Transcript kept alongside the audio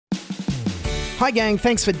Hi gang,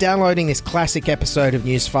 thanks for downloading this classic episode of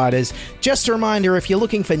Newsfighters. Just a reminder, if you're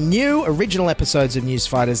looking for new original episodes of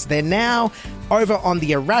Newsfighters, they're now over on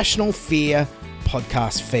the Irrational Fear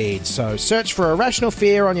podcast feed. So search for Irrational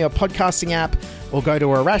Fear on your podcasting app or go to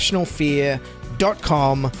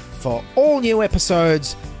irrationalfear.com for all new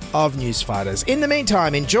episodes of Newsfighters. In the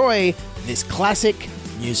meantime, enjoy this classic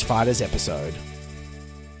Newsfighters episode.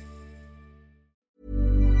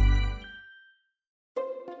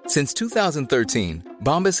 Since 2013,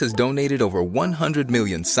 Bombas has donated over 100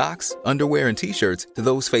 million socks, underwear, and T-shirts to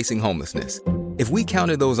those facing homelessness. If we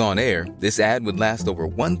counted those on air, this ad would last over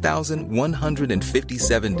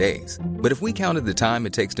 1,157 days. But if we counted the time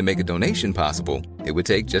it takes to make a donation possible, it would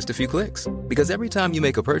take just a few clicks. Because every time you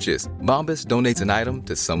make a purchase, Bombas donates an item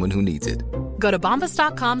to someone who needs it. Go to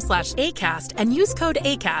bombas.com/ACAST and use code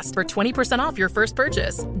ACAST for 20% off your first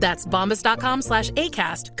purchase. That's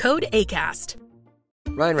bombas.com/ACAST, code ACAST.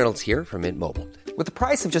 Ryan Reynolds here from Mint Mobile. With the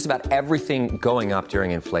price of just about everything going up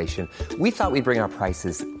during inflation, we thought we'd bring our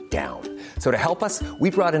prices down. So to help us, we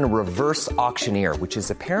brought in a reverse auctioneer, which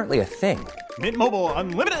is apparently a thing. Mint Mobile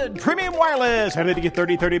Unlimited Premium Wireless. How to get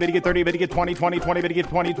 30, 30, bit to get 30, bit to get 20, 20, 20, bit to get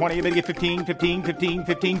 20, 20, bit to get 15, 15, 15,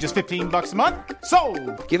 15, just $15 a month?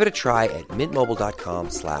 Sold! Give it a try at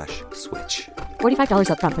mintmobile.com/switch. $45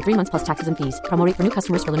 up front for 3 months plus taxes and fees. Promo rate for new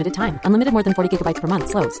customers for limited time. Unlimited more than 40 gigabytes per month.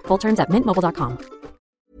 Slows full terms at mintmobile.com.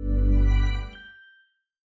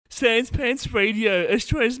 Sans Pants Radio,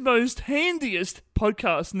 Australia's most handiest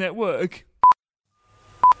podcast network.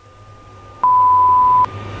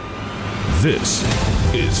 This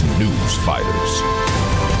is Newsfighters,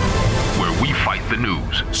 where we fight the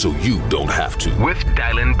news so you don't have to. With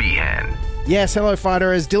Dylan Behan. Yes, hello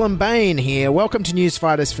fighters, Dylan Bain here. Welcome to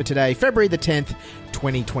Newsfighters for today, February the 10th,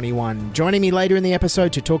 2021. Joining me later in the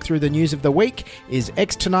episode to talk through the news of the week is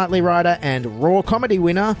ex-Tonightly writer and Raw comedy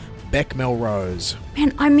winner, Bec Melrose.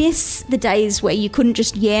 Man, I miss the days where you couldn't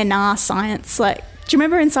just nah science. Like, do you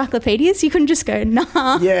remember encyclopedias? You couldn't just go,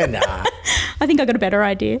 nah. Yeah, nah. I think I got a better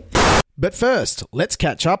idea. But first, let's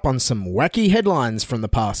catch up on some wacky headlines from the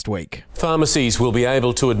past week. Pharmacies will be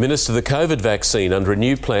able to administer the COVID vaccine under a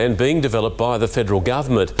new plan being developed by the federal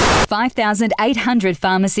government. 5,800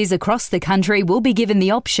 pharmacies across the country will be given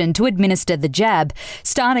the option to administer the jab,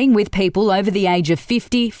 starting with people over the age of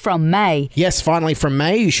 50 from May. Yes, finally from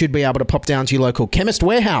May, you should be able to pop down to your local chemist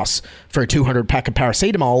warehouse for a 200-pack of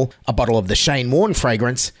paracetamol, a bottle of the Shane Warne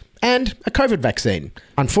fragrance, and a COVID vaccine.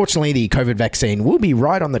 Unfortunately, the COVID vaccine will be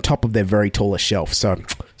right on the top of their very tallest shelf, so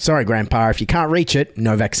sorry, Grandpa, if you can't reach it,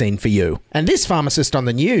 no vaccine for you. And this pharmacist on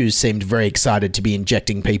the news seemed very excited to be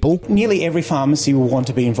injecting people. Nearly every pharmacy will want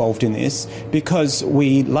to be involved in this because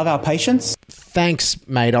we love our patients. Thanks,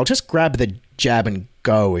 mate. I'll just grab the jab and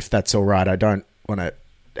go if that's all right. I don't want to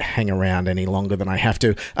hang around any longer than I have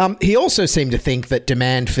to. He also seemed to think that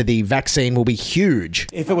demand for the vaccine will be huge.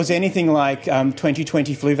 If it was anything like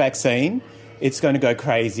 2020 flu vaccine, it's going to go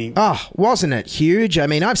crazy. Wasn't it huge? I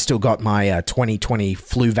mean, I've still got my 2020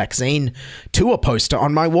 flu vaccine tour poster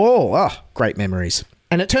on my wall. Great memories.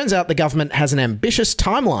 And it turns out the government has an ambitious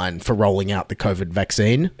timeline for rolling out the COVID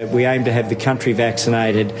vaccine. We aim to have the country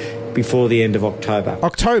vaccinated before the end of October.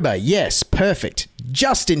 October, yes, perfect.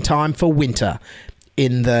 Just in time for winter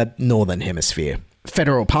in the Northern Hemisphere.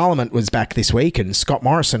 Federal Parliament was back this week and Scott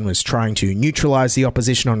Morrison was trying to neutralise the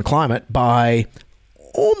opposition on climate by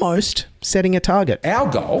almost setting a target. Our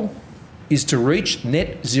goal is to reach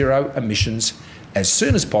net zero emissions as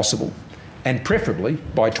soon as possible and preferably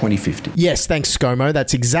by 2050. Yes, thanks, ScoMo.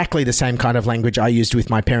 That's exactly the same kind of language I used with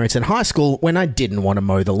my parents in high school when I didn't want to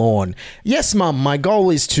mow the lawn. Yes, Mum, my goal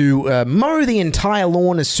is to mow the entire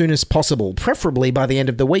lawn as soon as possible, preferably by the end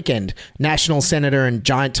of the weekend. National Senator and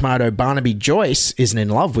Giant Tomato Barnaby Joyce isn't in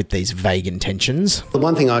love with these vague intentions. The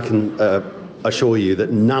one thing I can assure you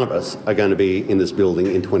that none of us are going to be in this building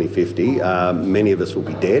in 2050. Many of us will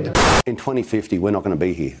be dead. In 2050, we're not going to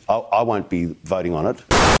be here. I won't be voting on it.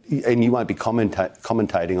 And you won't be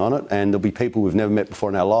commentating on it, and there'll be people we've never met before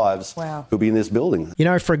in our lives who'll be in this building. You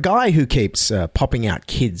know, for a guy who keeps popping out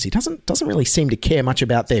kids, he doesn't really seem to care much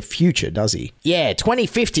about their future, does he? Yeah,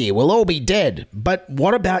 2050, we'll all be dead. But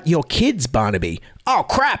what about your kids, Barnaby? Oh,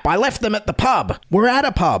 crap, I left them at the pub. We're at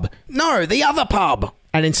a pub. No, the other pub.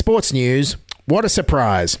 And in sports news, what a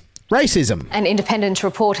surprise. Racism. An independent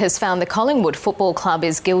report has found the Collingwood Football Club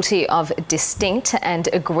is guilty of distinct and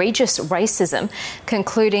egregious racism,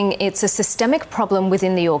 concluding it's a systemic problem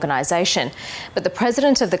within the organisation. But the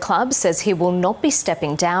president of the club says he will not be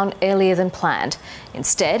stepping down earlier than planned.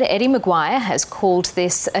 Instead, Eddie Maguire has called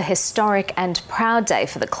this a historic and proud day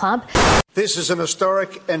for the club. This is an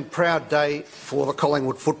historic and proud day for the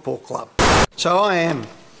Collingwood Football Club. So I am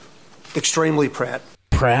extremely proud.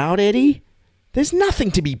 Proud, Eddie? There's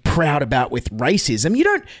nothing to be proud about with racism.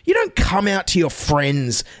 You don't come out to your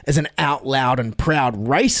friends as an out loud and proud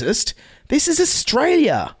racist. This is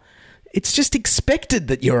Australia. It's just expected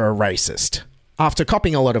that you're a racist. After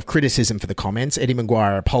copping a lot of criticism for the comments, Eddie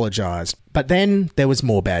Maguire apologised. But then there was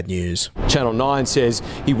more bad news. Channel 9 says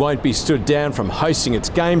he won't be stood down from hosting its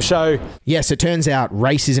game show. Yes, it turns out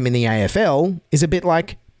racism in the AFL is a bit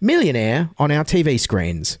like Millionaire on our TV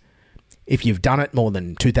screens. If you've done it more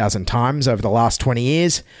than 2,000 times over the last 20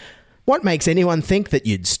 years, what makes anyone think that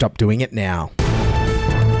you'd stop doing it now?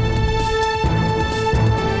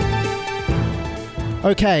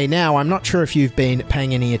 Okay, now I'm not sure if you've been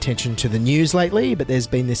paying any attention to the news lately, but there's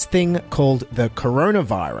been this thing called the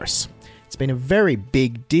coronavirus. It's been a very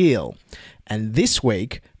big deal. And this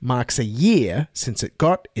week marks a year since it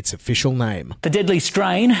got its official name. The deadly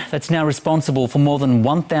strain that's now responsible for more than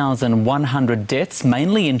 1,100 deaths,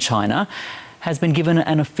 mainly in China, has been given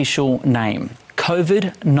an official name: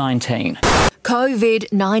 COVID-19.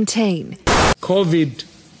 COVID-19.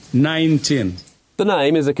 COVID-19. The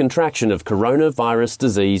name is a contraction of Coronavirus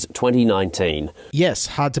Disease 2019. Yes,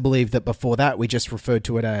 hard to believe that before that we just referred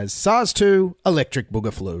to it as SARS-2 electric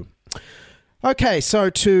booger flu. Okay,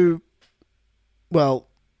 so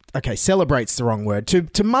celebrate's the wrong word.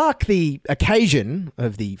 To mark the occasion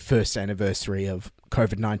of the first anniversary of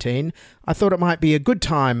COVID-19, I thought it might be a good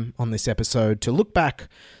time on this episode to look back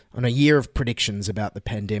on a year of predictions about the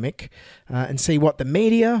pandemic and see what the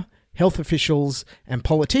media, health officials and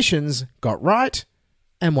politicians got right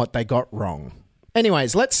and what they got wrong.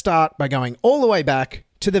 Anyways, let's start by going all the way back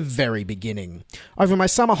to the very beginning. Over my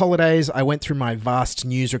summer holidays, I went through my vast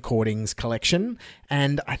news recordings collection,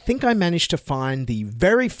 and I think I managed to find the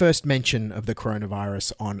very first mention of the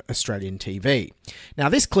coronavirus on Australian TV. Now,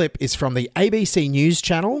 this clip is from the ABC News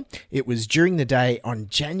channel. It was during the day on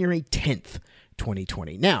January 10th,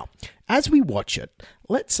 2020. Now, as we watch it,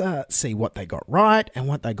 let's see what they got right and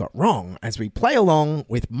what they got wrong as we play along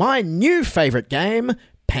with my new favourite game,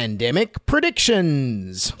 Pandemic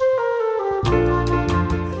Predictions.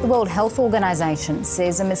 The World Health Organization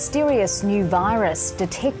says a mysterious new virus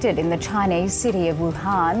detected in the Chinese city of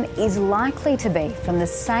Wuhan is likely to be from the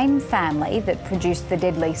same family that produced the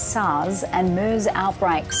deadly SARS and MERS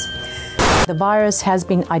outbreaks. The virus has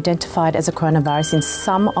been identified as a coronavirus in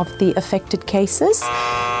some of the affected cases.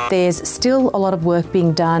 There's still a lot of work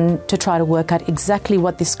being done to try to work out exactly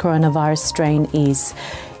what this coronavirus strain is.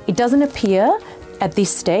 It doesn't appear at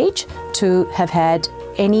this stage to have had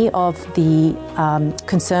any of the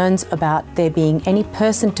concerns about there being any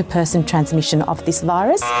person-to-person transmission of this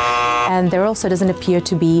virus, and there also doesn't appear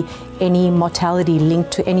to be any mortality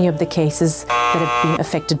linked to any of the cases that have been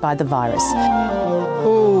affected by the virus.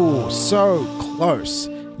 Oh, so close.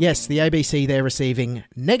 Yes, the ABC, they're receiving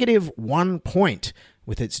 -1 point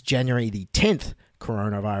with its January the 10th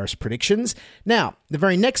coronavirus predictions. Now, the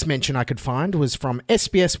very next mention I could find was from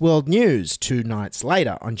SBS World News 2 nights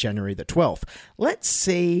later on January the 12th. Let's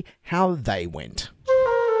see how they went.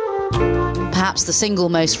 Perhaps the single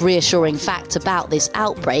most reassuring fact about this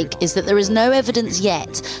outbreak is that there is no evidence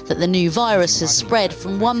yet that the new virus has spread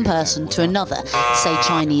from one person to another, say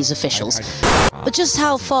Chinese officials. But just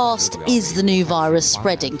how fast is the new virus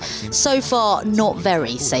spreading? So far, not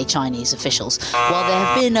very, say Chinese officials. While there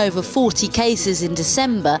have been over 40 cases in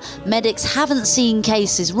December, medics haven't seen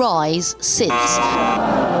cases rise since.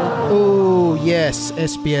 Oh, yes,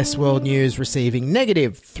 SBS World News receiving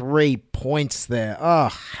 -3 points there. Oh,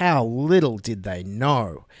 how little did they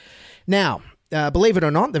know. Now, believe it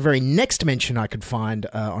or not, the very next mention I could find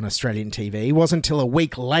on Australian TV wasn't until a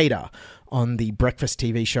week later on the breakfast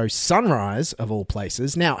TV show Sunrise, of all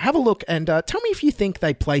places. Now, have a look and tell me if you think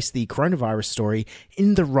they placed the coronavirus story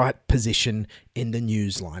in the right position in the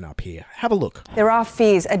news lineup here. Have a look. There are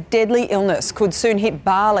fears a deadly illness could soon hit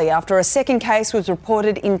Bali after a second case was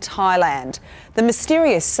reported in Thailand. The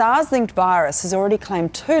mysterious SARS-linked virus has already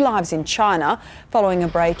claimed 2 lives in China following a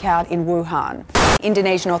breakout in Wuhan.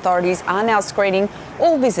 Indonesian authorities are now screening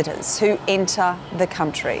all visitors who enter the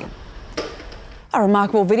country. A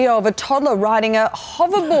remarkable video of a toddler riding a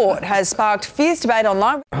hoverboard has sparked fierce debate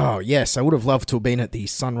online. Oh, yes, I would have loved to have been at the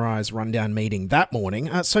Sunrise Rundown meeting that morning.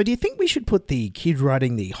 So do you think we should put the kid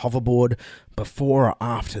riding the hoverboard before or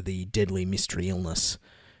after the deadly mystery illness?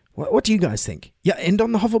 What do you guys think? Yeah, end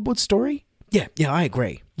on the hoverboard story? Yeah, I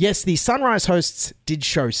agree. Yes, the Sunrise hosts did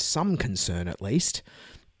show some concern at least.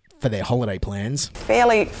 for their holiday plans.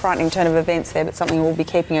 Fairly frightening turn of events there, but something we'll be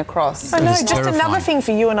keeping across. I know, just another thing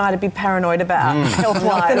for you and I to be paranoid about, health-wise.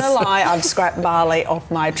 Not going to lie, I've scrapped barley off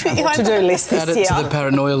my to-do list this year. Add it to the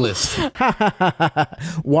paranoia list.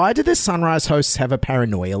 Why do the Sunrise hosts have a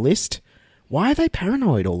paranoia list? Why are they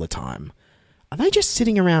paranoid all the time? Are they just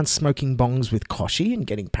sitting around smoking bongs with Koshi and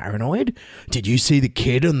getting paranoid? Did you see the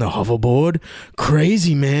kid on the hoverboard?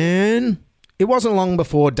 Crazy, man. It wasn't long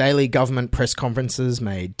before daily government press conferences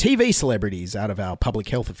made TV celebrities out of our public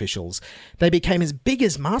health officials. They became as big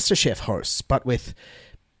as MasterChef hosts, but with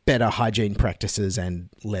better hygiene practices and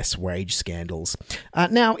less wage scandals.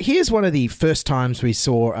 Now, here's one of the first times we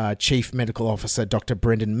saw Chief Medical Officer Dr.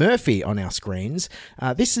 Brendan Murphy on our screens.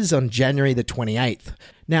 This is on January the 28th.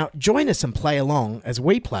 Now, join us and play along as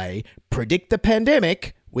we play Predict the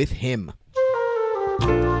Pandemic with him.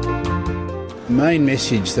 The main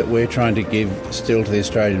message that we're trying to give still to the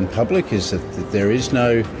Australian public is that there is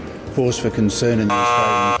no cause for concern in the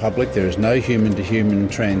Australian public. There is no human-to-human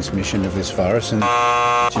transmission of this virus, and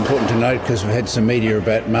it's important to note, because we've had some media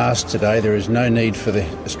about masks today, there is no need for the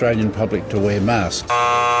Australian public to wear masks.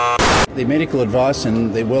 The medical advice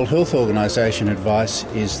and the World Health Organisation advice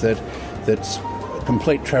is that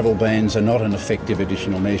complete travel bans are not an effective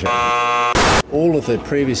additional measure. All of the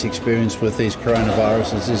previous experience with these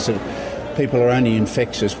coronaviruses is that people are only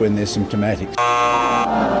infectious when they're symptomatic.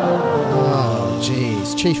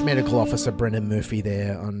 Geez, Chief Medical Officer Brendan Murphy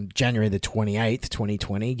there on January the 28th,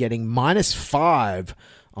 2020, getting -5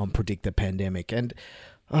 on Predict the Pandemic. And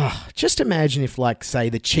just imagine if, like, say,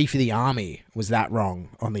 the Chief of the Army was that wrong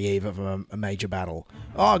on the eve of a major battle.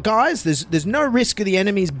 Oh, guys, there's no risk of the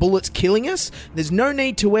enemy's bullets killing us. There's no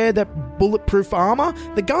need to wear that bulletproof armour.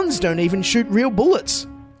 The guns don't even shoot real bullets.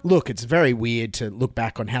 Look, it's very weird to look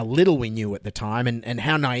back on how little we knew at the time and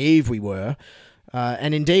how naive we were.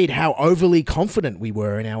 And indeed, how overly confident we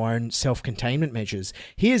were in our own self-containment measures.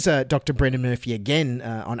 Here's Dr. Brendan Murphy again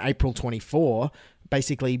on April 24,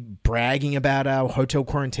 basically bragging about our hotel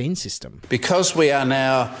quarantine system. Because we are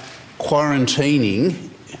now quarantining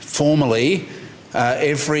formally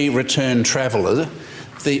every return traveller,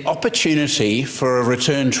 the opportunity for a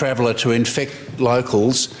return traveller to infect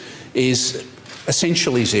locals is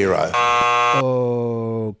essentially zero.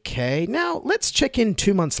 Okay, now let's check in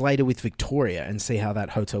 2 months later with Victoria and see how that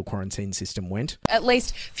hotel quarantine system went. At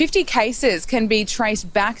least 50 cases can be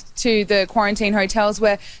traced back to the quarantine hotels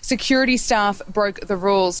where security staff broke the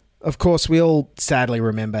rules. Of course, we all sadly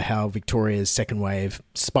remember how Victoria's second wave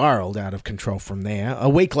spiralled out of control from there. A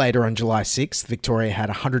week later, on July 6th, Victoria had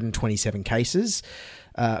 127 cases.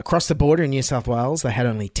 Across the border in New South Wales, they had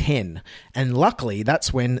only 10. And luckily,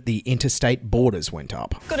 that's when the interstate borders went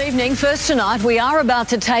up. Good evening. First tonight, we are about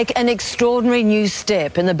to take an extraordinary new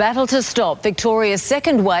step in the battle to stop Victoria's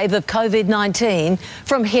second wave of COVID-19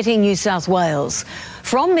 from hitting New South Wales.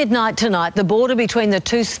 From midnight tonight, the border between the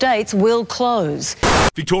two states will close.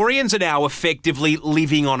 Victorians are now effectively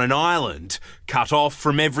living on an island, cut off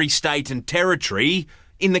from every state and territory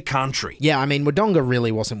in the country. Yeah, I mean, Wodonga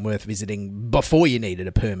really wasn't worth visiting before you needed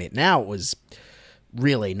a permit. Now it was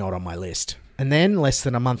really not on my list. And then, less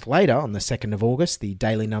than a month later, on the 2nd of August, the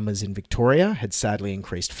daily numbers in Victoria had sadly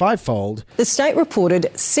increased fivefold. The state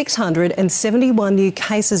reported 671 new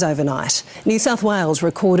cases overnight. New South Wales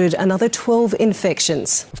recorded another 12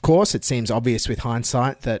 infections. Of course, it seems obvious with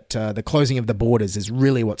hindsight that the closing of the borders is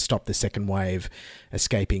really what stopped the second wave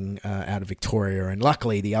escaping out of Victoria. And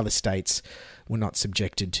luckily, the other states were not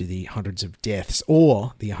subjected to the hundreds of deaths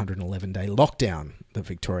or the 111-day lockdown that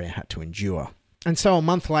Victoria had to endure. And so a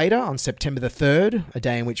month later, on September the 3rd, a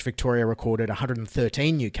day in which Victoria recorded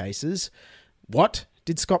 113 new cases, what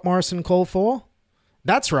did Scott Morrison call for?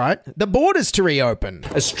 That's right, the borders to reopen.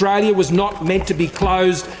 Australia was not meant to be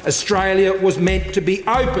closed. Australia was meant to be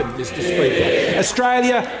open, Mr. Speaker.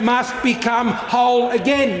 Australia must become whole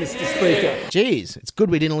again, Mr. Speaker. Geez, it's good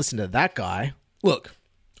we didn't listen to that guy. Look,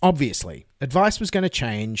 obviously, advice was going to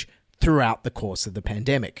change throughout the course of the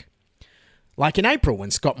pandemic. Like in April,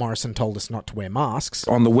 when Scott Morrison told us not to wear masks.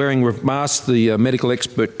 On the wearing of masks, the medical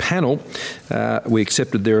expert panel, we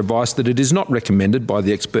accepted their advice that it is not recommended by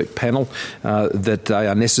the expert panel that they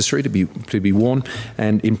are necessary to be worn.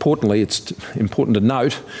 And importantly, it's important to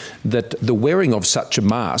note that the wearing of such a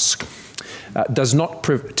mask does not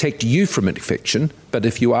protect you from infection, but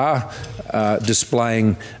if you are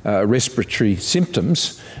displaying respiratory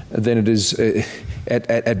symptoms, then it is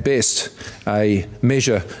at best a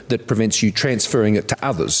measure that prevents you transferring it to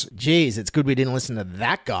others. Geez, it's good we didn't listen to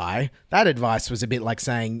that guy. That advice was a bit like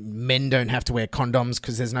saying men don't have to wear condoms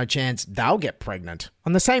because there's no chance they'll get pregnant.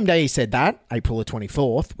 On the same day he said that, April the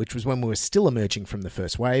 24th, which was when we were still emerging from the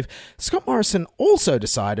first wave, Scott Morrison also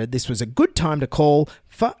decided this was a good time to call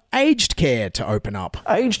for aged care to open up.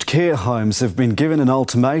 Aged care homes have been given an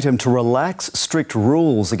ultimatum to relax strict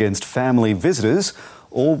rules against family visitors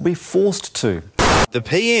or be forced to. The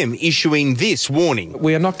PM issuing this warning.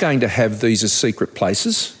 We are not going to have these as secret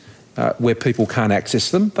places where people can't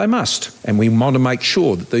access them. They must. And we want to make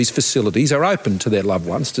sure that these facilities are open to their loved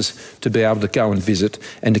ones to be able to go and visit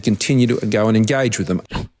and to continue to go and engage with them.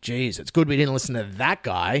 Geez, it's good we didn't listen to that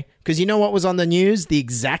guy. Because you know what was on the news the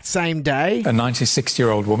exact same day? A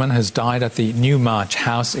 96-year-old woman has died at the Newmarch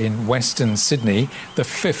house in Western Sydney, the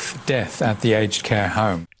 5th death at the aged care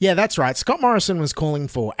home. Yeah, that's right. Scott Morrison was calling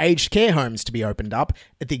for aged care homes to be opened up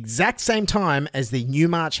at the exact same time as the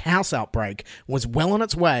Newmarch house outbreak was well on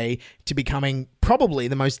its way to becoming probably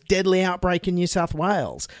the most deadly outbreak in New South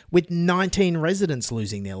Wales, with 19 residents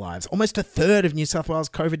losing their lives, almost a third of New South Wales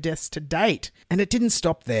COVID deaths to date. And it didn't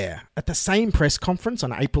stop there. At the same press conference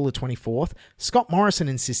on April the 24th, Scott Morrison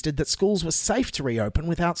insisted that schools were safe to reopen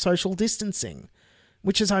without social distancing.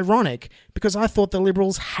 Which is ironic because I thought the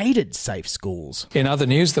Liberals hated safe schools. In other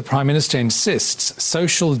news, the Prime Minister insists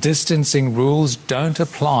social distancing rules don't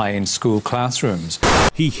apply in school classrooms.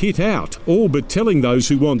 He hit out, all but telling those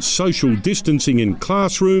who want social distancing in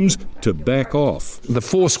classrooms to back off. The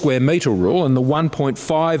 4 square metre rule and the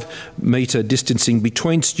 1.5 metre distancing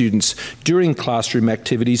between students during classroom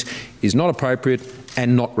activities is not appropriate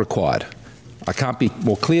and not required. I can't be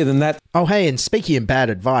more clear than that. Oh, hey, and speaking of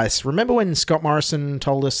bad advice, remember when Scott Morrison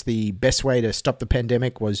told us the best way to stop the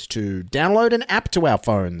pandemic was to download an app to our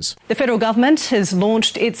phones? The federal government has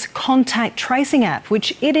launched its contact tracing app,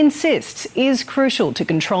 which it insists is crucial to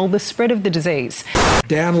control the spread of the disease.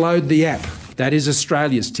 Download the app. That is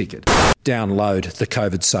Australia's ticket. Download the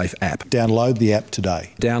COVID Safe app. Download the app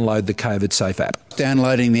today. Download the COVID Safe app.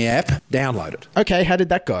 Downloading the app. Download it. Okay, how did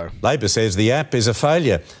that go? Labor says the app is a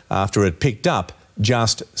failure after it picked up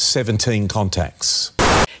just 17 contacts.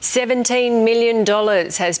 $17 million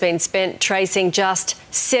has been spent tracing just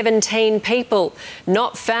 17 people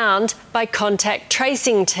not found by contact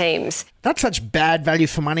tracing teams. That's such bad value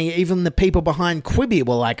for money, even the people behind Quibi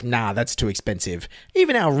were like, nah, that's too expensive.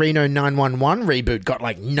 Even our Reno 911 reboot got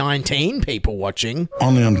like 19 people watching.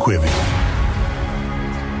 Only on Quibi.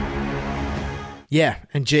 Yeah,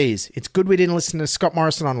 and geez, it's good we didn't listen to Scott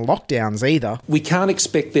Morrison on lockdowns either. We can't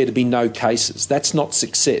expect there to be no cases. That's not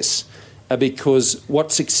success. Because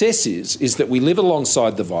what success is that we live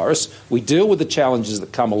alongside the virus, we deal with the challenges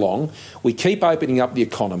that come along, we keep opening up the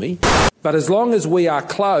economy, but as long as we are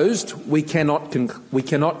closed, we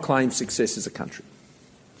cannot claim success as a country.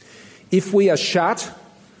 If we are shut,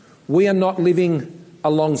 we are not living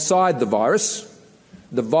alongside the virus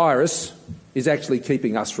is actually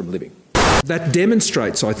keeping us from living. That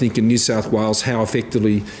demonstrates, I think, in New South Wales how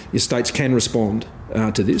effectively your states can respond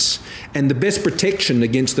to this. And the best protection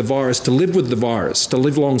against the virus, to live with the virus, to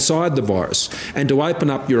live alongside the virus, and to open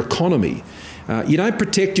up your economy. You don't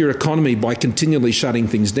protect your economy by continually shutting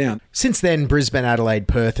things down. Since then, Brisbane, Adelaide,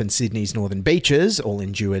 Perth and Sydney's northern beaches all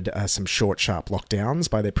endured some short, sharp lockdowns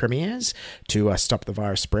by their premiers to stop the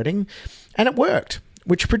virus spreading. And it worked.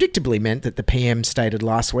 Which predictably meant that the PM stated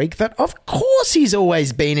last week that of course he's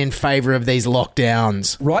always been in favour of these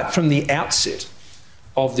lockdowns. Right from the outset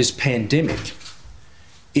of this pandemic,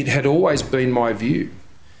 it had always been my view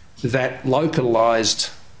that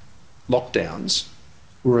localised lockdowns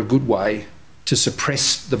were a good way to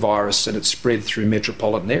suppress the virus and its spread through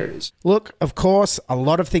metropolitan areas. Look, of course, a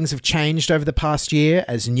lot of things have changed over the past year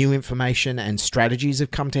as new information and strategies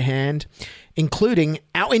have come to hand, including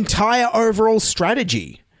our entire overall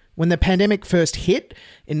strategy. When the pandemic first hit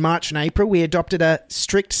in March and April, we adopted a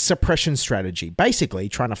strict suppression strategy, basically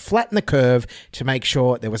trying to flatten the curve to make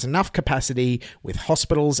sure there was enough capacity with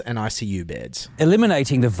hospitals and ICU beds.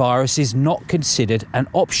 Eliminating the virus is not considered an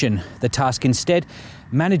option. The task instead,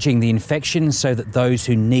 managing the infection so that those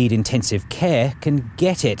who need intensive care can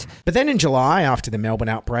get it. But then in July, after the Melbourne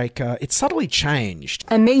outbreak, it subtly changed.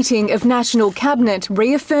 A meeting of National Cabinet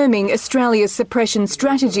reaffirming Australia's suppression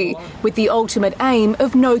strategy with the ultimate aim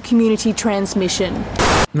of no community transmission.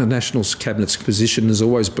 The National Cabinet's position has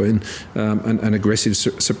always been an aggressive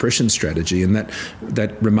suppression strategy, and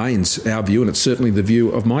that remains our view, and it's certainly the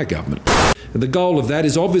view of my government. The goal of that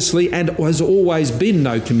is obviously, and has always been,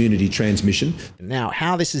 no community transmission. Now,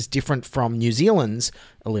 how this is different from New Zealand's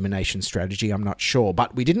elimination strategy, I'm not sure,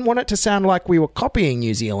 but we didn't want it to sound like we were copying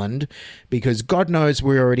New Zealand, because God knows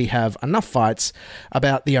we already have enough fights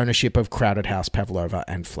about the ownership of crowded house pavlova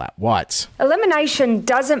and flat whites. Elimination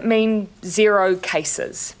doesn't mean zero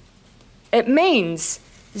cases. It means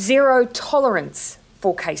zero tolerance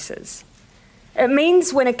for cases. It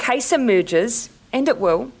means when a case emerges, and it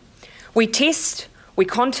will, we test, we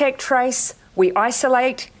contact trace, we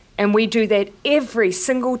isolate, and we do that every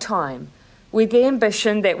single time with the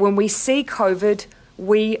ambition that when we see COVID,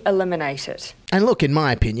 we eliminate it. And look, in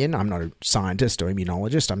my opinion, I'm not a scientist or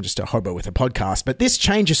immunologist, I'm just a hobo with a podcast, but this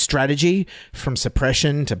change of strategy from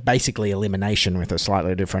suppression to basically elimination with a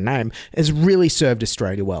slightly different name has really served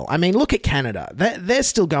Australia well. I mean, look at Canada. They're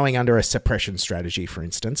still going under a suppression strategy, for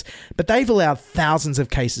instance, but they've allowed thousands of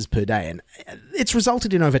cases per day, and it's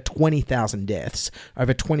resulted in over 20,000 deaths,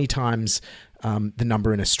 over 20 times the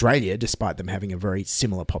number in Australia, despite them having a very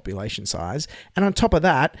similar population size. And on top of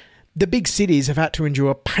that, the big cities have had to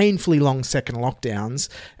endure painfully long second lockdowns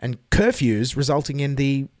and curfews, resulting in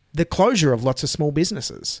the closure of lots of small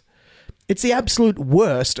businesses. It's the absolute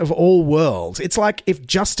worst of all worlds. It's like if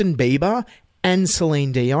Justin Bieber and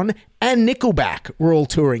Celine Dion and Nickelback were all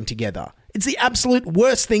touring together. It's the absolute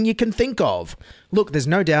worst thing you can think of. Look, there's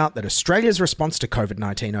no doubt that Australia's response to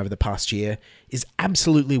COVID-19 over the past year is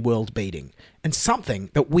absolutely world-beating, and something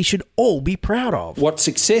that we should all be proud of. What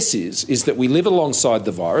success is that we live alongside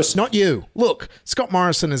the virus. Not you. Look, Scott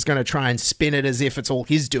Morrison is going to try and spin it as if it's all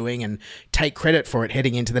his doing and take credit for it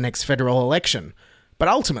heading into the next federal election. But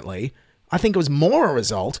ultimately, I think it was more a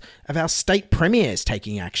result of our state premiers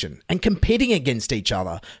taking action and competing against each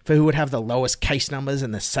other for who would have the lowest case numbers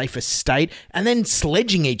and the safest state, and then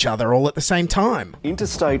sledging each other all at the same time.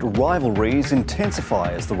 Interstate rivalries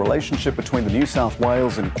intensify as the relationship between the New South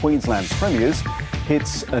Wales and Queensland premiers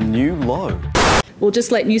hits a new low. We'll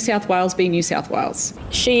just let New South Wales be New South Wales.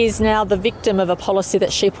 She is now the victim of a policy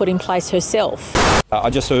that she put in place herself. I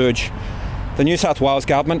just urge the New South Wales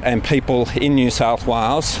government and people in New South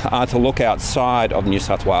Wales are to look outside of New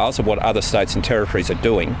South Wales at what other states and territories are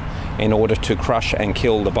doing in order to crush and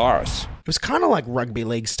kill the virus. It was kind of like rugby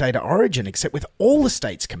league state of origin, except with all the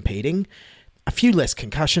states competing, a few less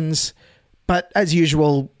concussions, but as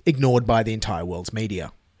usual, ignored by the entire world's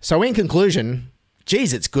media. So in conclusion,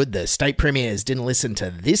 geez, it's good the state premiers didn't listen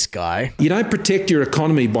to this guy. You don't protect your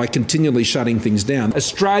economy by continually shutting things down.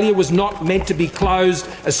 Australia was not meant to be closed.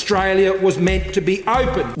 Australia was meant to be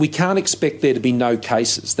open. We can't expect there to be no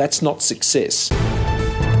cases. That's not success.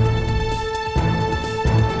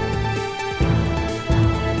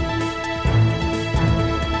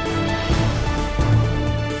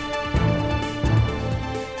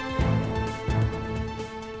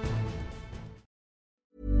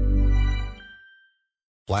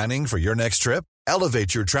 Planning for your next trip?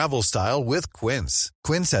 Elevate your travel style with Quince.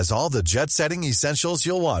 Quince has all the jet-setting essentials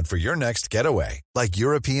you'll want for your next getaway, like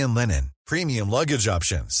European linen, premium luggage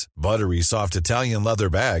options, buttery soft Italian leather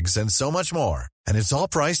bags, and so much more. And it's all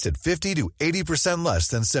priced at 50 to 80% less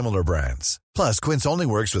than similar brands. Plus, Quince only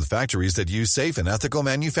works with factories that use safe and ethical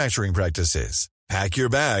manufacturing practices. Pack your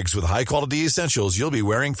bags with high-quality essentials you'll be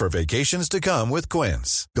wearing for vacations to come with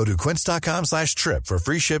Quince. Go to quince.com/trip for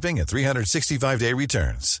free shipping and 365-day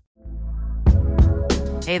returns.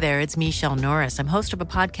 Hey there, it's Michelle Norris. I'm host of a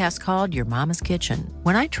podcast called Your Mama's Kitchen.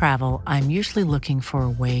 When I travel, I'm usually looking for a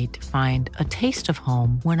way to find a taste of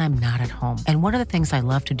home when I'm not at home. And one of the things I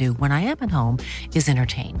love to do when I am at home is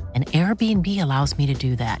entertain. And Airbnb allows me to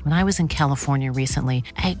do that. When I was in California recently,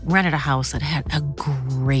 I rented a house that had a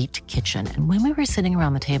great kitchen. And when we were sitting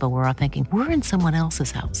around the table, we were all thinking, we're in someone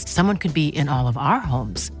else's house. Someone could be in all of our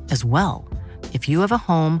homes as well. If you have a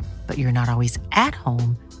home, but you're not always at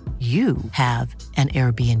home, you have an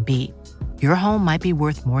Airbnb. Your home might be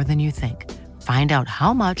worth more than you think. Find out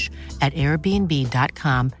how much at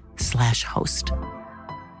airbnb.com/host.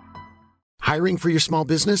 Hiring for your small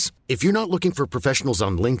business? If you're not looking for professionals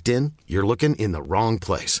on LinkedIn, you're looking in the wrong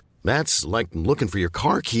place. That's like looking for your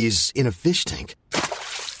car keys in a fish tank.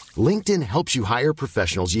 LinkedIn helps you hire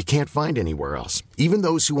professionals you can't find anywhere else, even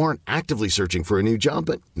those who aren't actively searching for a new job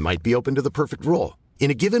but might be open to the perfect role. In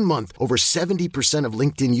a given month, over 70% of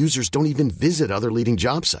LinkedIn users don't even visit other leading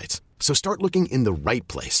job sites. So start looking in the right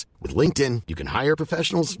place. With LinkedIn, you can hire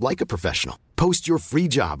professionals like a professional. Post your free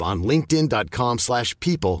job on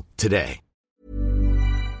linkedin.com/people today.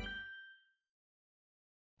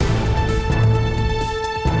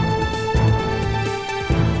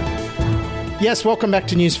 Yes, welcome back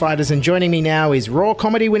to Newsfighters, and joining me now is Raw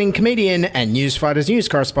comedy-winning comedian and Newsfighters news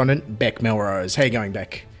correspondent, Bec Melrose. How you going,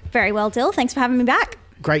 Bec? Very well, Dill. Thanks for having me back.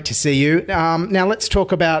 Great to see you. Now let's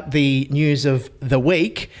talk about the news of the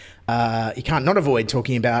week. You can't not avoid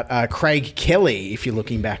talking about Craig Kelly if you're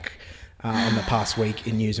looking back on the past week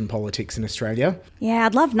in news and politics in Australia. Yeah,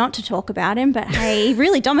 I'd love not to talk about him, but hey, he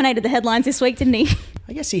really dominated the headlines this week, didn't he?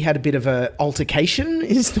 I guess he had a bit of a altercation,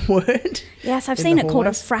 is the word. Yes, I've seen it called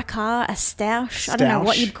a fracas, a stoush. I don't know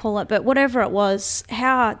what you'd call it, but whatever it was,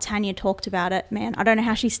 how Tanya talked about it, man, I don't know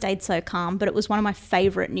how she stayed so calm, but it was one of my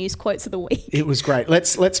favourite news quotes of the week. It was great.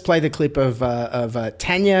 Let's play the clip of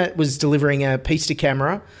Tanya was delivering a piece to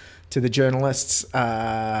camera to the journalists,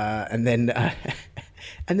 and then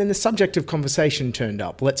the subject of conversation turned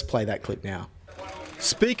up. Let's play that clip now.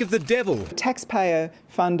 Speak of the devil.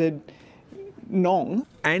 Taxpayer-funded Nong.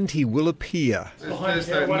 And he will appear. There's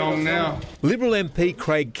that Nong now. Liberal MP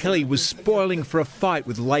Craig Kelly was spoiling for a fight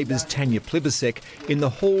with Labor's Tanya Plibersek in the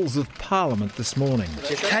halls of Parliament this morning.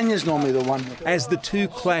 Tanya's normally the one. As the two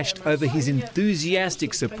clashed over his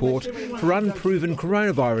enthusiastic support for unproven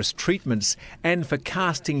coronavirus treatments and for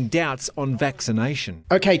casting doubts on vaccination.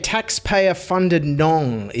 Okay, taxpayer-funded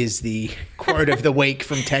Nong is the quote of the week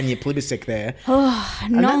from Tanya Plibersek there. Oh,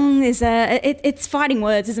 Nong is it's fighting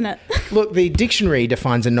words, isn't it? Look, the dictionary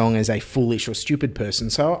defines a Nong as a foolish or stupid person,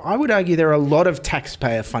 so I would argue there are a lot of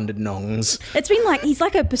taxpayer-funded Nongs. It's been like, he's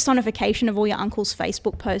like a personification of all your uncle's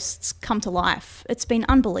Facebook posts come to life. It's been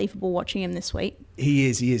unbelievable watching him this week. He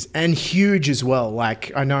is. And huge as well.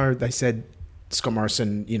 Like, I know they said Scott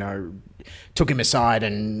Morrison, took him aside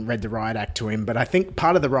and read the riot act to him, but I think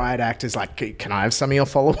part of the riot act is like, can I have some of your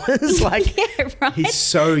followers? Like, yeah, right. He's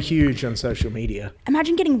so huge on social media.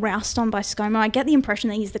 Imagine getting roused on by ScoMo. I get the impression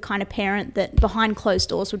that he's the kind of parent that behind closed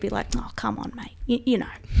doors would be like, oh, come on, mate. You know,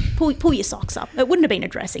 pull your socks up. It wouldn't have been a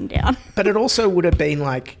dressing down. But it also would have been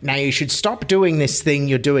like, now you should stop doing this thing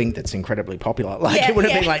you're doing that's incredibly popular. Like, it would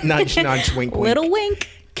have been like, nudge, nudge, wink, wink. Little wink.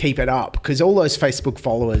 Keep it up, because all those Facebook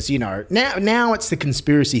followers, now it's the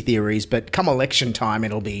conspiracy theories, but come election time,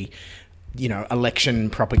 it'll be, election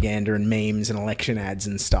propaganda and memes and election ads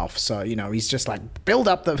and stuff. So, he's just like, build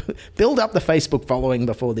up the Facebook following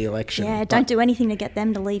before the election. Yeah, don't do anything to get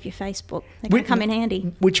them to leave your Facebook. They're going to come in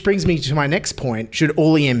handy. Which brings me to my next point. Should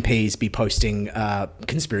all the MPs be posting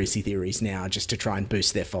conspiracy theories now just to try and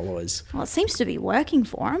boost their followers? Well, it seems to be working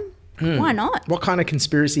for them. Why not? What kind of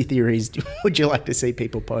conspiracy theories would you like to see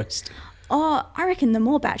people post? Oh, I reckon the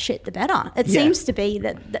more batshit, the better. It seems to be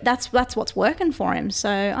that's what's working for him. So,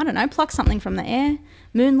 I don't know, pluck something from the air.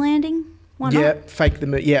 Moon landing, why not? Yeah, fake the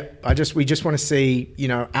moon. Yeah, we just want to see,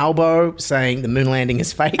 Albo saying the moon landing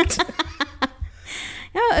is faked.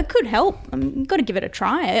 Yeah, it could help. You've got to give it a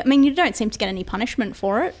try. I mean, you don't seem to get any punishment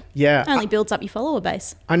for it. Yeah. It only builds up your follower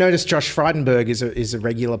base. I noticed Josh Frydenberg is a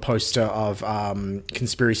regular poster of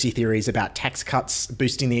conspiracy theories about tax cuts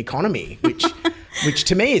boosting the economy, which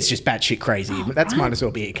to me is just batshit crazy. But that might as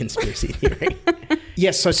well be a conspiracy theory.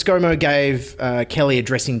 Yes, so ScoMo gave Kelly a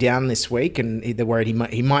dressing down this week, and they're worried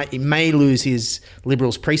he may lose his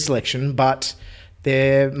Liberals pre-selection, but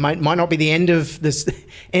there might not be the end of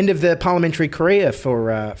the parliamentary career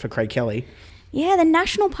for Craig Kelly. Yeah, the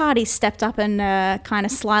National Party stepped up and kind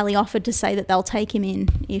of slyly offered to say that they'll take him in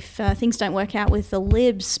if things don't work out with the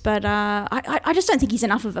Libs. But I just don't think he's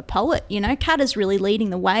enough of a poet, Kat is really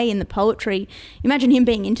leading the way in the poetry. Imagine him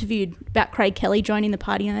being interviewed about Craig Kelly joining the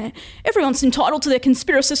party and everyone's entitled to their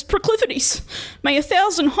conspiracist proclivities. May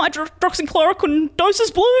 1,000 hydroxychloroquine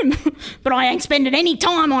doses bloom. But I ain't spending any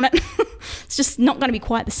time on it. It's just not going to be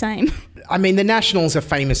quite the same. I mean, the Nationals are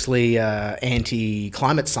famously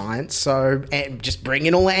anti-climate science, so just bring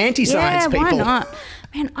in all the anti-science people. Yeah, why not?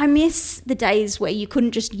 Man, I miss the days where you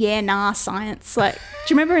couldn't just nah science. Like, do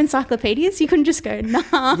you remember encyclopedias? You couldn't just go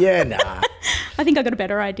nah. Yeah, nah. I think I got a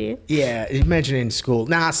better idea. Yeah, imagine in school.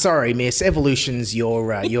 Nah, sorry, miss, evolution's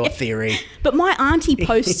your theory. But my auntie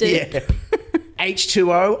posted... Yeah.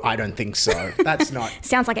 H2O? I don't think so. That's not...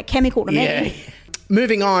 Sounds like a chemical to me.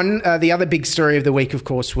 Moving on, the other big story of the week, of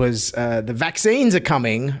course, was the vaccines are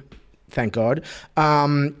coming, thank God.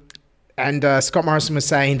 And Scott Morrison was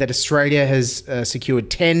saying that Australia has secured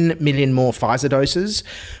 10 million more Pfizer doses,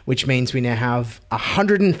 which means we now have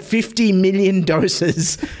 150 million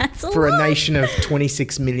doses for a nation of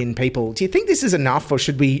 26 million people. Do you think this is enough, or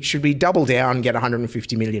should we double down and get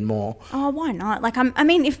 150 million more? Oh, why not? Like, I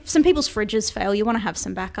mean, if some people's fridges fail, you want to have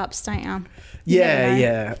some backups, don't you?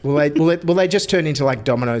 Yeah. Will they just turn into like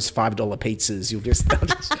Domino's $5 pizzas?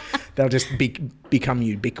 They'll just become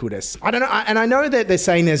ubiquitous. I don't know. And I know that they're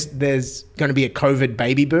saying there's going to be a COVID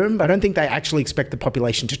baby boom, but I don't think they actually expect the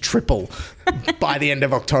population to triple by the end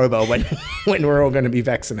of October when we're all going to be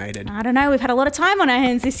vaccinated. I don't know. We've had a lot of time on our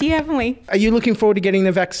hands this year, haven't we? Are you looking forward to getting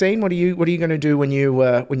the vaccine? What are you going to do when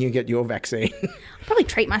you get your vaccine? I'll probably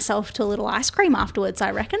treat myself to a little ice cream afterwards,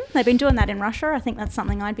 I reckon. They've been doing that in Russia. I think that's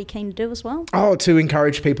something I'd be keen to do as well. Oh, to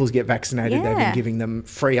encourage people to get vaccinated, Yeah. They've been giving them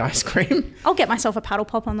free ice cream. I'll get myself a paddle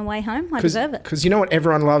pop on the way home. I deserve it. Because you know what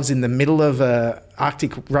everyone loves in the middle of a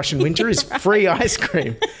Arctic Russian winter is free ice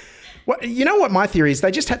cream. You know what my theory is?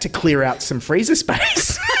 They just had to clear out some freezer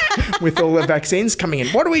space with all the vaccines coming in.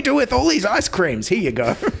 What do we do with all these ice creams? Here you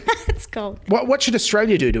go. It's cold. What should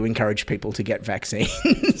Australia do to encourage people to get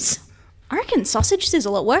vaccines? I reckon sausage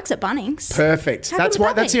sizzle. It works at Bunnings. Perfect. How That's good would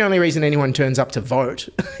why. that That's be? the only reason anyone turns up to vote.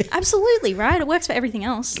 Absolutely, right? It works for everything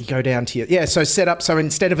else. You go down to so set up. So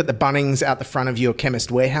instead of at the Bunnings out the front of your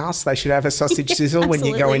chemist warehouse, they should have a sausage sizzle when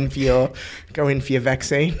you go in for your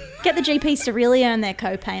vaccine. Get the GPs to really earn their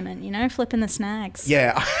co-payment, flipping the snags.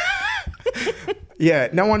 Yeah. Yeah,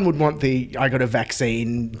 no one would want the I got a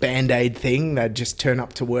vaccine Band-Aid thing. They'd just turn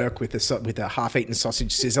up to work with a half-eaten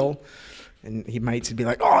sausage sizzle. And your mates would be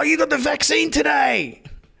like, "Oh, you got the vaccine today.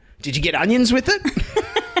 Did you get onions with it?"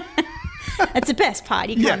 It's the best part.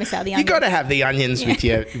 You can't miss out the onions. You got to have the onions with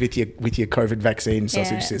your COVID vaccine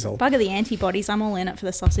sausage sizzle. Bugger the antibodies. I'm all in it for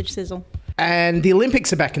the sausage sizzle. And the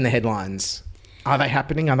Olympics are back in the headlines. Are they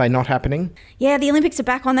happening? Are they not happening? Yeah, the Olympics are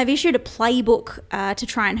back on. They've issued a playbook to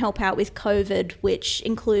try and help out with COVID, which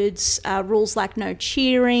includes rules like no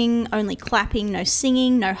cheering, only clapping, no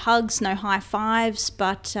singing, no hugs, no high fives,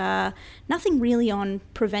 but nothing really on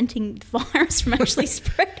preventing the virus from actually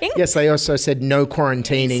spreading. Yes, they also said no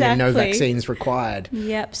quarantining and no vaccines required.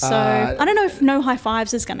 Yep, so I don't know if no high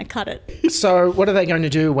fives is going to cut it. So what are they going to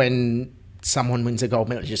do when someone wins a gold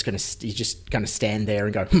medal? You're just going to stand there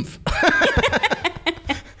and go, humph.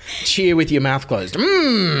 Cheer with your mouth closed.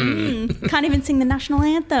 Can't even sing the national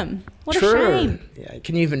anthem. What a shame. Yeah,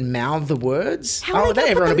 can you even mouth the words? How are they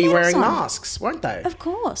everyone will be wearing on? masks, won't they? Of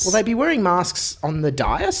course. Will they be wearing masks on the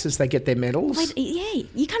dais as they get their medals? Yeah,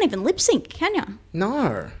 you can't even lip sync, can you?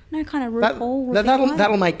 No. No kind of RuPaul.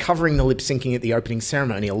 That'll make covering the lip syncing at the opening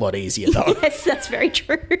ceremony a lot easier, though. Yes, that's very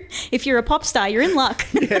true. If you're a pop star, you're in luck.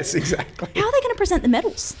 Yes, exactly. How are they going to present the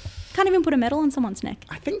medals? Can't even put a medal on someone's neck.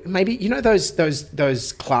 I think maybe, those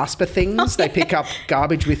clasper things they pick up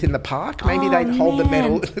garbage with in the park? Maybe they'd hold the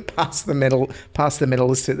medal, pass the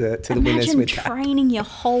medals to the winners with that. Imagine training your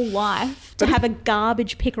whole life to have a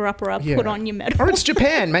garbage picker-upper put on your medal. Or it's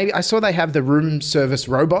Japan. Maybe I saw they have the room service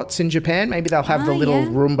robots in Japan. Maybe they'll have the little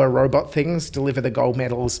Roomba robot things deliver the gold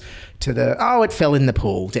medals to it fell in the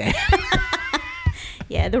pool. Damn.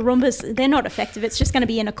 Yeah, the Roombas, they're not effective. It's just going to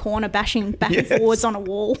be in a corner bashing back and forwards on a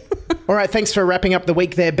wall. All right, thanks for wrapping up the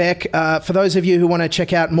week there, Bec. For those of you who want to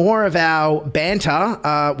check out more of our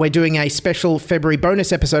banter, we're doing a special February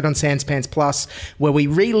bonus episode on Sans Pants Plus where we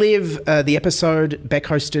relive the episode Bec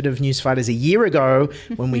hosted of Newsfighters a year ago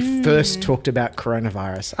when we first talked about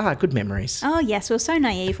coronavirus. Good memories. Oh, yes, we were so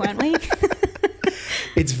naive, weren't we?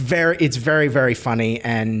 It's very, very funny,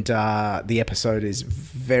 and the episode is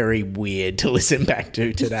very weird to listen back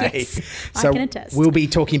to today. Yes, so I can attest. We'll be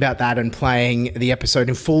talking about that and playing the episode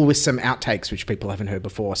in full with some outtakes, which people haven't heard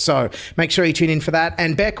before. So make sure you tune in for that.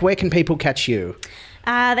 And Bec, where can people catch you?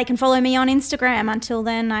 They can follow me on Instagram. Until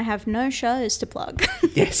then, I have no shows to plug.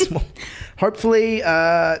 Yes. Well, hopefully,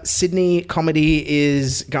 Sydney comedy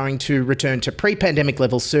is going to return to pre-pandemic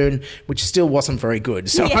levels soon, which still wasn't very good.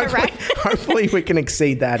 So hopefully we can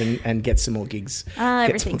exceed that and get some more gigs.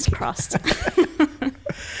 Everything's crossed.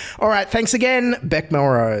 All right. Thanks again, Bec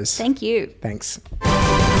Melrose. Thank you. Thanks.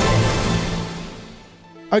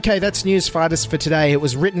 Okay, that's News Fighters for today. It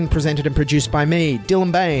was written, presented and produced by me,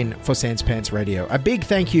 Dylan Bain, for Sans Pants Radio. A big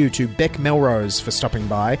thank you to Bec Melrose for stopping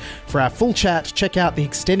by. For our full chat, check out the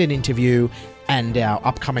extended interview and our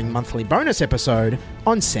upcoming monthly bonus episode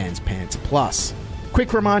on Sans Pants Plus.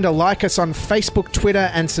 Quick reminder, like us on Facebook, Twitter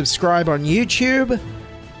and subscribe on YouTube.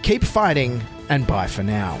 Keep fighting and bye for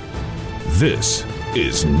now. This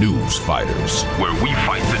is News Fighters, where we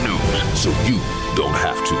fight the news so you don't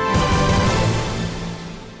have to.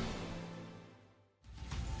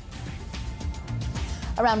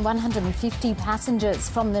 Around 150 passengers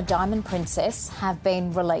from the Diamond Princess have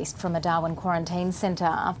been released from a Darwin quarantine centre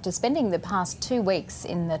after spending the past 2 weeks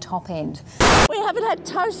in the top end. We haven't had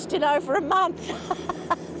toast in over a month.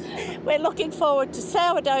 We're looking forward to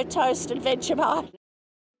sourdough toast and Vegemite.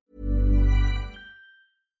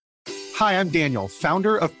 Hi, I'm Daniel,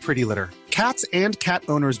 founder of Pretty Litter. Cats and cat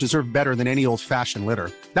owners deserve better than any old-fashioned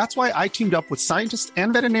litter. That's why I teamed up with scientists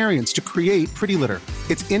and veterinarians to create Pretty Litter.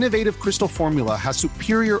 Its innovative crystal formula has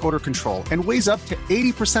superior odor control and weighs up to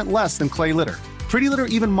 80% less than clay litter. Pretty Litter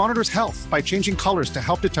even monitors health by changing colors to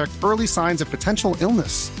help detect early signs of potential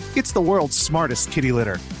illness. It's the world's smartest kitty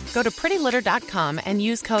litter. Go to prettylitter.com and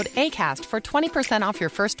use code ACAST for 20% off your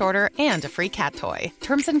first order and a free cat toy.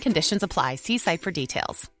 Terms and conditions apply. See site for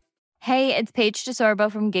details. Hey, it's Paige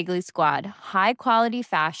DeSorbo from Giggly Squad. High quality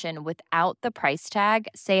fashion without the price tag.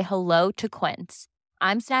 Say hello to Quince.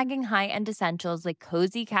 I'm snagging high-end essentials like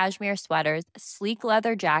cozy cashmere sweaters, sleek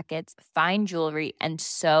leather jackets, fine jewelry, and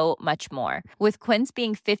so much more. With Quince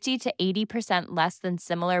being 50 to 80% less than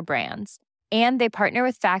similar brands. And they partner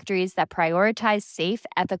with factories that prioritize safe,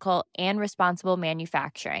 ethical, and responsible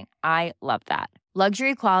manufacturing. I love that.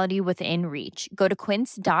 Luxury quality within reach. Go to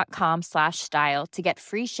quince.com/style to get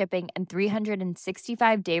free shipping and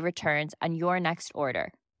 365-day returns on your next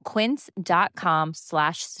order.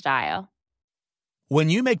 Quince.com/style. When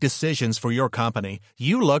you make decisions for your company,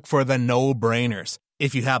 you look for the no-brainers.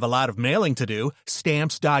 If you have a lot of mailing to do,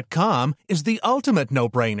 Stamps.com is the ultimate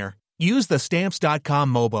no-brainer. Use the Stamps.com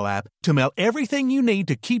mobile app to mail everything you need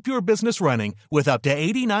to keep your business running with up to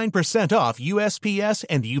 89% off USPS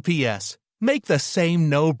and UPS. Make the same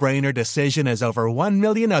no-brainer decision as over 1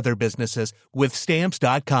 million other businesses with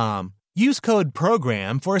Stamps.com. Use code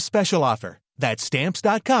PROGRAM for a special offer. That's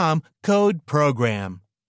Stamps.com, code PROGRAM.